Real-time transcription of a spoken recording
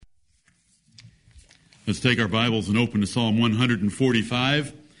Let's take our Bibles and open to Psalm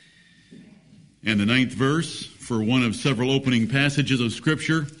 145 and the 9th verse for one of several opening passages of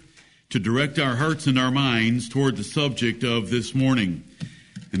Scripture to direct our hearts and our minds toward the subject of this morning,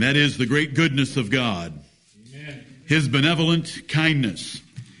 and that is the great goodness of God. Amen. His benevolent kindness,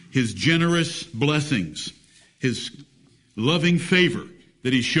 His generous blessings, His loving favor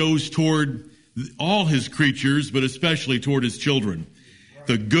that He shows toward all His creatures, but especially toward His children.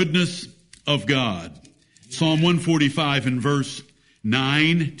 The goodness of God. Psalm 145 and verse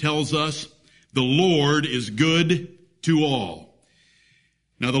 9 tells us, the Lord is good to all.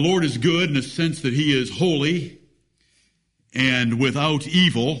 Now the Lord is good in the sense that He is holy and without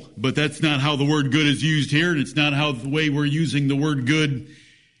evil, but that's not how the word good is used here, and it's not how the way we're using the word good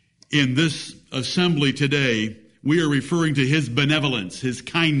in this assembly today. We are referring to His benevolence, His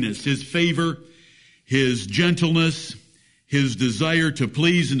kindness, His favor, His gentleness, His desire to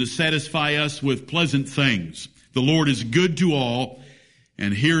please and to satisfy us with pleasant things. The Lord is good to all,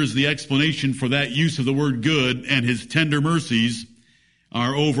 and here is the explanation for that use of the word good, and His tender mercies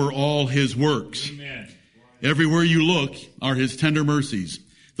are over all His works. Amen. Everywhere you look are His tender mercies.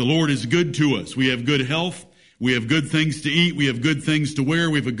 The Lord is good to us. We have good health. We have good things to eat. We have good things to wear.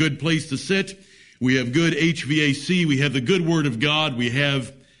 We have a good place to sit. We have good HVAC. We have the good Word of God. We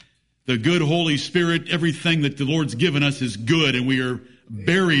have the good Holy Spirit. Everything that the Lord's given us is good, and we are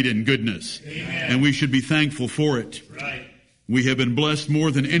buried in goodness. Amen. And we should be thankful for it. Right. We have been blessed more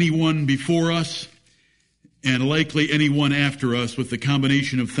than anyone before us, and likely anyone after us, with the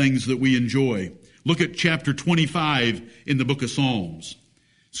combination of things that we enjoy. Look at chapter 25 in the book of Psalms.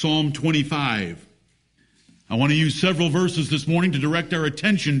 Psalm 25. I want to use several verses this morning to direct our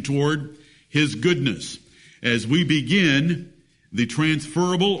attention toward His goodness as we begin the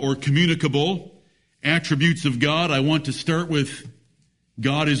transferable or communicable attributes of God. I want to start with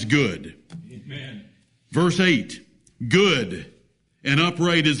God is good. Amen. Verse 8, good and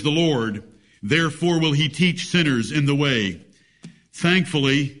upright is the Lord, therefore will He teach sinners in the way.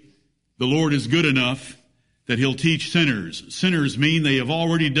 Thankfully, the Lord is good enough that He'll teach sinners. Sinners mean they have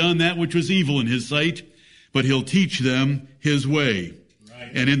already done that which was evil in His sight, but He'll teach them His way,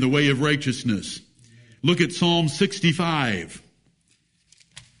 right, and in the way of righteousness. Look at Psalm 65.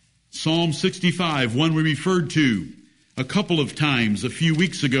 Psalm 65, one we referred to a couple of times a few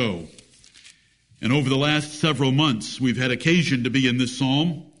weeks ago. And over the last several months, we've had occasion to be in this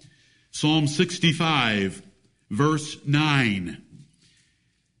psalm. Psalm 65, verse 9.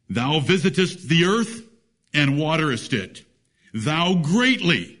 Thou visitest the earth and waterest it. Thou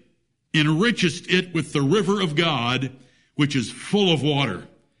greatly enrichest it with the river of God, which is full of water.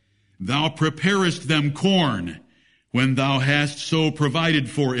 Thou preparest them corn when thou hast so provided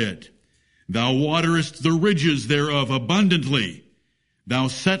for it. Thou waterest the ridges thereof abundantly. Thou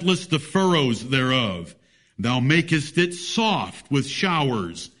settlest the furrows thereof. Thou makest it soft with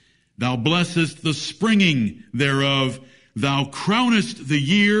showers. Thou blessest the springing thereof. Thou crownest the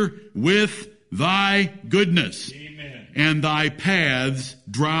year with thy goodness. Amen. And thy paths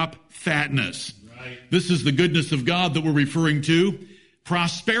drop fatness. Right. This is the goodness of God that we're referring to.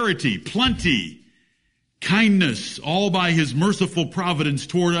 Prosperity, plenty, kindness, all by His merciful providence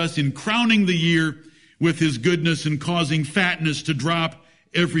toward us in crowning the year with His goodness and causing fatness to drop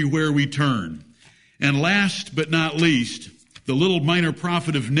everywhere we turn. And last but not least, the little minor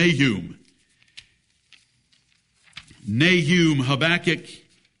prophet of Nahum. Nahum, Habakkuk,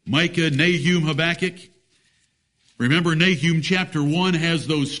 Micah, Nahum, Habakkuk. Remember, Nahum chapter 1 has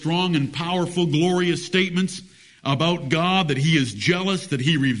those strong and powerful, glorious statements about God, that He is jealous, that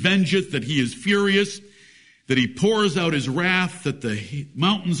He revengeth, that He is furious, that He pours out His wrath, that the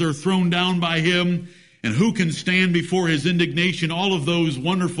mountains are thrown down by Him, and who can stand before His indignation? All of those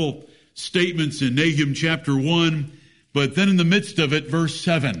wonderful statements in Nahum chapter 1. But then in the midst of it, verse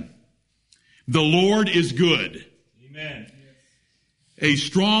 7, the Lord is good. Amen. A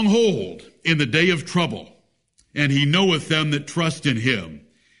stronghold in the day of trouble, and He knoweth them that trust in Him.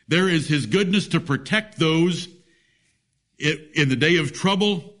 There is His goodness to protect those in the day of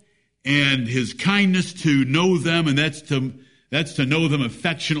trouble, and His kindness to know them, and that's to know them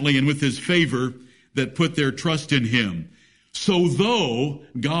affectionately and with His favor that put their trust in Him. So though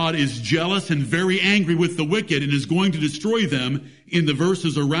God is jealous and very angry with the wicked and is going to destroy them in the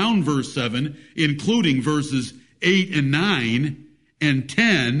verses around verse 7, including verses 8 and 9 and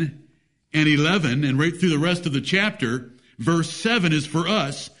 10 and 11, and right through the rest of the chapter, verse 7 is for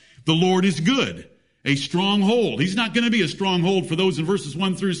us, the Lord is good, a stronghold. He's not going to be a stronghold for those in verses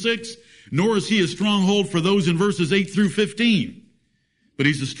 1 through 6, nor is He a stronghold for those in verses 8 through 15. But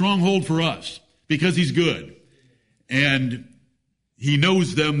He's a stronghold for us because He's good. And He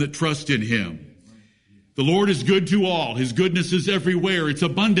knows them that trust in Him. The Lord is good to all. His goodness is everywhere. It's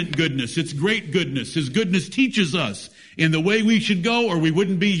abundant goodness. It's great goodness. His goodness teaches us in the way we should go, or we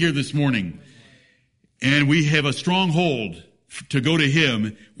wouldn't be here this morning. And we have a stronghold to go to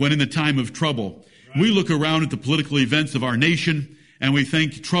Him when in the time of trouble. Right. We look around at the political events of our nation and we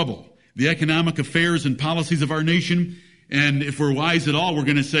think trouble. The economic affairs and policies of our nation, and if we're wise at all, we're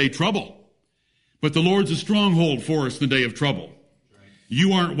going to say trouble. But the Lord's a stronghold for us in the day of trouble.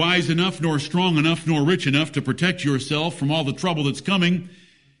 You aren't wise enough, nor strong enough, nor rich enough to protect yourself from all the trouble that's coming.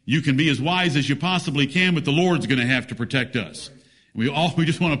 You can be as wise as you possibly can, but the Lord's going to have to protect us. We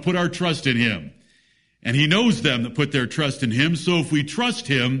just want to put our trust in Him. And He knows them that put their trust in Him. So if we trust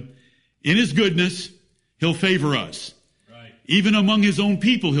Him in His goodness, He'll favor us. Right. Even among His own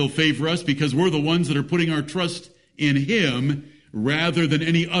people, He'll favor us because we're the ones that are putting our trust in Him rather than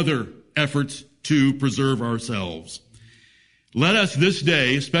any other efforts to preserve ourselves. Let us this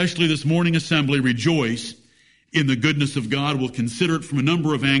day, especially this morning assembly, rejoice in the goodness of God. We'll consider it from a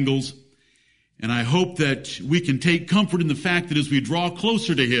number of angles. And I hope that we can take comfort in the fact that as we draw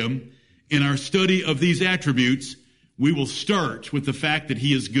closer to Him in our study of these attributes, we will start with the fact that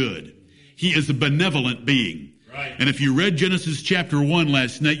He is good. He is a benevolent being. Right. And if you read Genesis chapter 1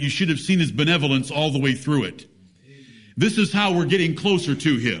 last night, you should have seen His benevolence all the way through it. This is how we're getting closer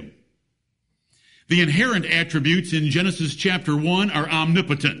to Him. The inherent attributes in Genesis chapter 1 are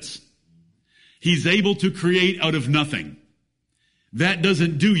omnipotence. He's able to create out of nothing. That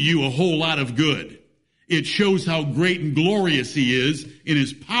doesn't do you a whole lot of good. It shows how great and glorious He is in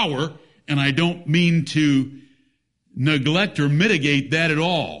His power, and I don't mean to neglect or mitigate that at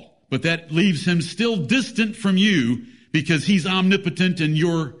all, but that leaves Him still distant from you because He's omnipotent and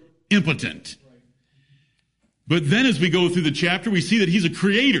you're impotent. But then as we go through the chapter, we see that He's a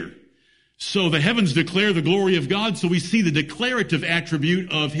creator. So the heavens declare the glory of God, so we see the declarative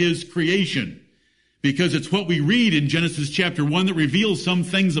attribute of His creation. Because it's what we read in Genesis chapter 1 that reveals some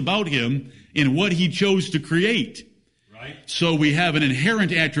things about Him in what He chose to create. Right. So we have an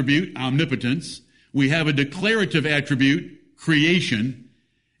inherent attribute, omnipotence. We have a declarative attribute, creation.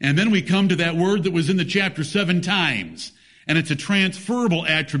 And then we come to that word that was in the chapter 7 times. And it's a transferable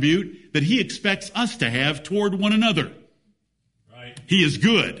attribute that He expects us to have toward one another. Right. He is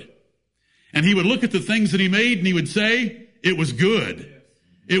good. And He would look at the things that He made and He would say, it was good.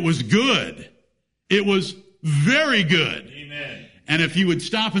 It was good. It was very good. Amen. And if you would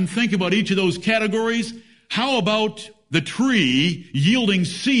stop and think about each of those categories, how about the tree yielding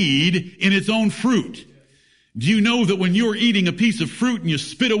seed in its own fruit? Do you know that when you're eating a piece of fruit and you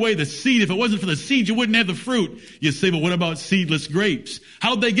spit away the seed, if it wasn't for the seed, you wouldn't have the fruit? You say, well, what about seedless grapes?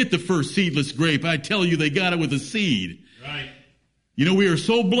 How'd they get the first seedless grape? I tell you, they got it with a seed. Right. You know, we are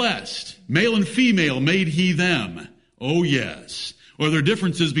so blessed. Male and female made He them. Oh, yes. Or there are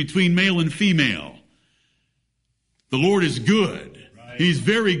differences between male and female. The Lord is good. Right. He's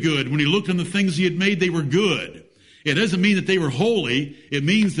very good. When He looked on the things He had made, they were good. It doesn't mean that they were holy. It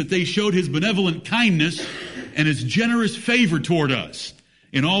means that they showed His benevolent kindness and His generous favor toward us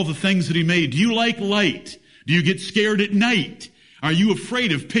in all the things that He made. Do you like light? Do you get scared at night? Are you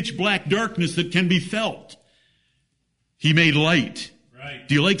afraid of pitch black darkness that can be felt? He made light. Right.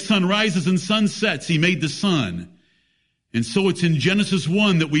 Do you like sunrises and sunsets? He made the sun. And so it's in Genesis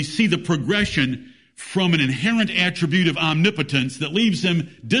 1 that we see the progression from an inherent attribute of omnipotence that leaves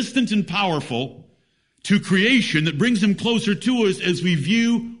Him distant and powerful to creation that brings Him closer to us as we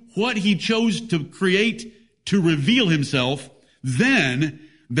view what He chose to create to reveal Himself, then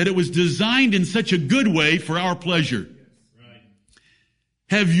that it was designed in such a good way for our pleasure. Right.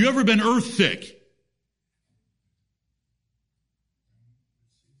 Have you ever been earth sick?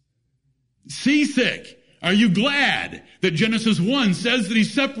 Seasick. Are you glad that Genesis 1 says that He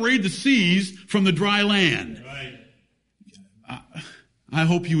separated the seas from the dry land? Right. I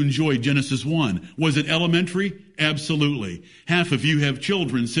hope you enjoyed Genesis 1. Was it elementary? Absolutely. Half of you have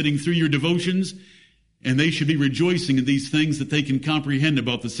children sitting through your devotions, and they should be rejoicing in these things that they can comprehend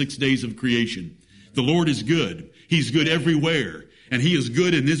about the 6 days of creation. The Lord is good. He's good everywhere, and He is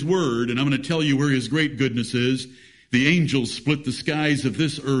good in His Word, and I'm going to tell you where His great goodness is. The angels split the skies of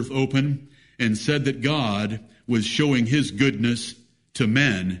this earth open and said that God was showing His goodness to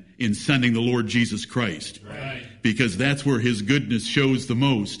men in sending the Lord Jesus Christ. Right. Because that's where His goodness shows the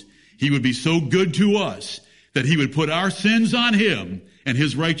most. He would be so good to us that He would put our sins on Him and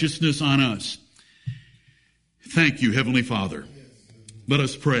His righteousness on us. Thank you, Heavenly Father. Let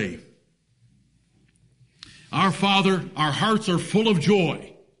us pray. Our Father, our hearts are full of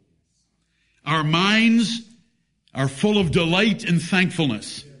joy. Our minds are full of delight and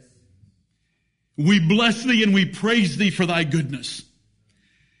thankfulness. We bless Thee and we praise Thee for Thy goodness.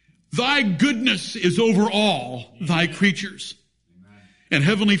 thy goodness is over all thy creatures. And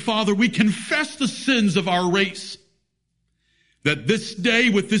Heavenly Father, we confess the sins of our race, that this day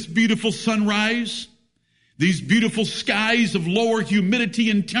with this beautiful sunrise, these beautiful skies of lower humidity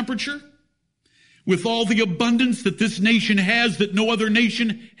and temperature, with all the abundance that this nation has that no other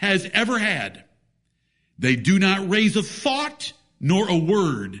nation has ever had, they do not raise a thought nor a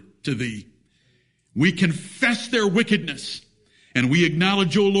word to thee. We confess their wickedness, and we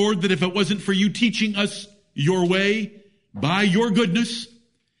acknowledge, O Lord, that if it wasn't for you teaching us your way by your goodness,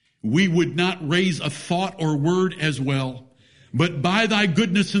 we would not raise a thought or word as well. But by thy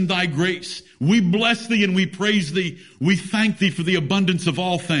goodness and thy grace, we bless thee and we praise thee. We thank thee for the abundance of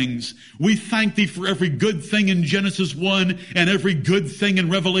all things. We thank thee for every good thing in Genesis 1 and every good thing in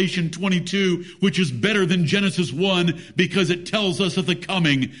Revelation 22, which is better than Genesis 1 because it tells us of the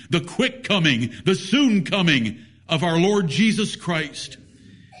coming, the quick coming, the soon coming of our Lord Jesus Christ,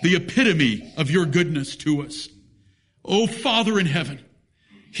 the epitome of your goodness to us. O Father in heaven,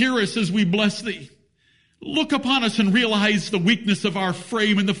 hear us as we bless thee. Look upon us and realize the weakness of our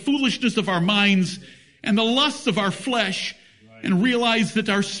frame and the foolishness of our minds and the lusts of our flesh, and realize that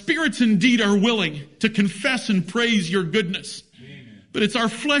our spirits indeed are willing to confess and praise your goodness. Amen. But it's our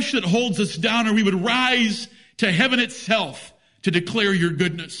flesh that holds us down, and we would rise to heaven itself to declare your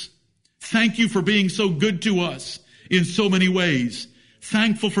goodness. Thank you for being so good to us in so many ways.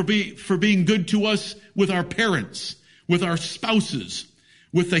 Thankful for being good to us with our parents, with our spouses,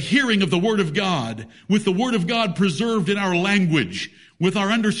 with the hearing of the Word of God, with the Word of God preserved in our language, with our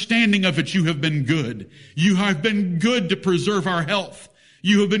understanding of it. You have been good. You have been good to preserve our health.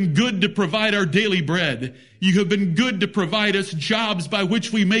 You have been good to provide our daily bread. You have been good to provide us jobs by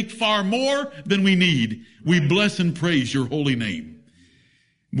which we make far more than we need. We bless and praise your holy name.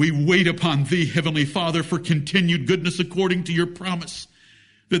 We wait upon thee, Heavenly Father, for continued goodness according to your promise,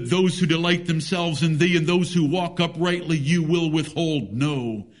 that those who delight themselves in thee and those who walk uprightly, you will withhold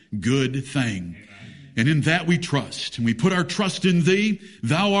no good thing. Amen. And in that we trust, and we put our trust in thee.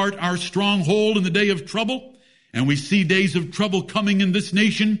 Thou art our stronghold in the day of trouble, and we see days of trouble coming in this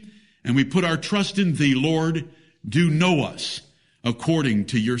nation, and we put our trust in thee. Lord, do know us according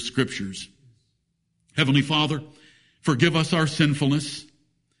to your scriptures. Heavenly Father, forgive us our sinfulness,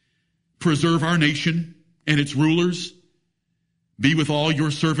 preserve our nation and its rulers. Be with all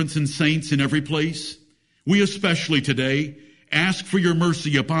your servants and saints in every place. We especially today ask for your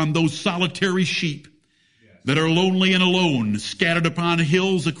mercy upon those solitary sheep that are lonely and alone, scattered upon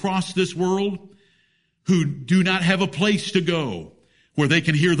hills across this world, who do not have a place to go where they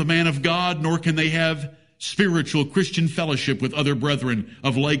can hear the man of God, nor can they have spiritual Christian fellowship with other brethren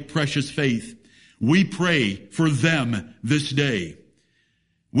of like precious faith. We pray for them this day.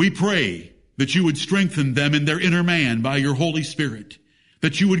 We pray that you would strengthen them in their inner man by your Holy Spirit,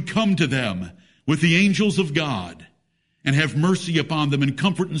 that you would come to them with the angels of God and have mercy upon them and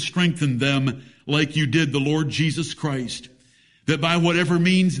comfort and strengthen them like you did the Lord Jesus Christ, that by whatever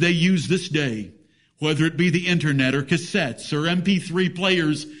means they use this day, whether it be the internet or cassettes or MP3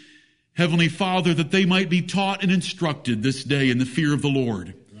 players, Heavenly Father, that they might be taught and instructed this day in the fear of the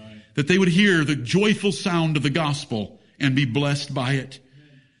Lord, that they would hear the joyful sound of the gospel and be blessed by it.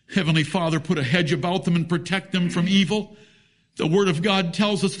 Heavenly Father, put a hedge about them and protect them from evil. The Word of God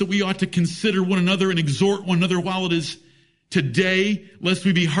tells us that we ought to consider one another and exhort one another while it is today, lest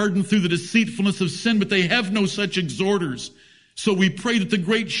we be hardened through the deceitfulness of sin, but they have no such exhorters. So we pray that the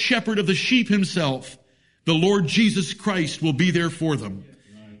great shepherd of the sheep himself, the Lord Jesus Christ, will be there for them.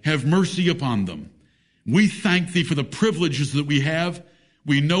 Have mercy upon them. We thank thee for the privileges that we have.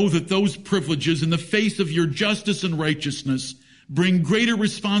 We know that those privileges, in the face of your justice and righteousness, bring greater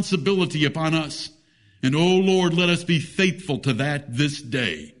responsibility upon us. And, O Lord, let us be faithful to that this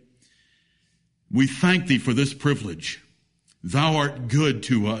day. We thank thee for this privilege. Thou art good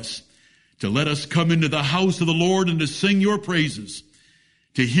to us, to let us come into the house of the Lord and to sing your praises,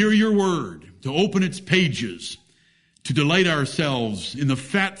 to hear your word, to open its pages, to delight ourselves in the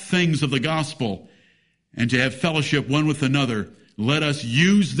fat things of the gospel, and to have fellowship one with another. Let us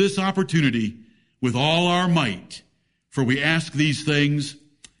use this opportunity with all our might, for we ask these things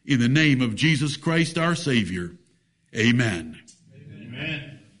in the name of Jesus Christ, our Savior. Amen. Amen.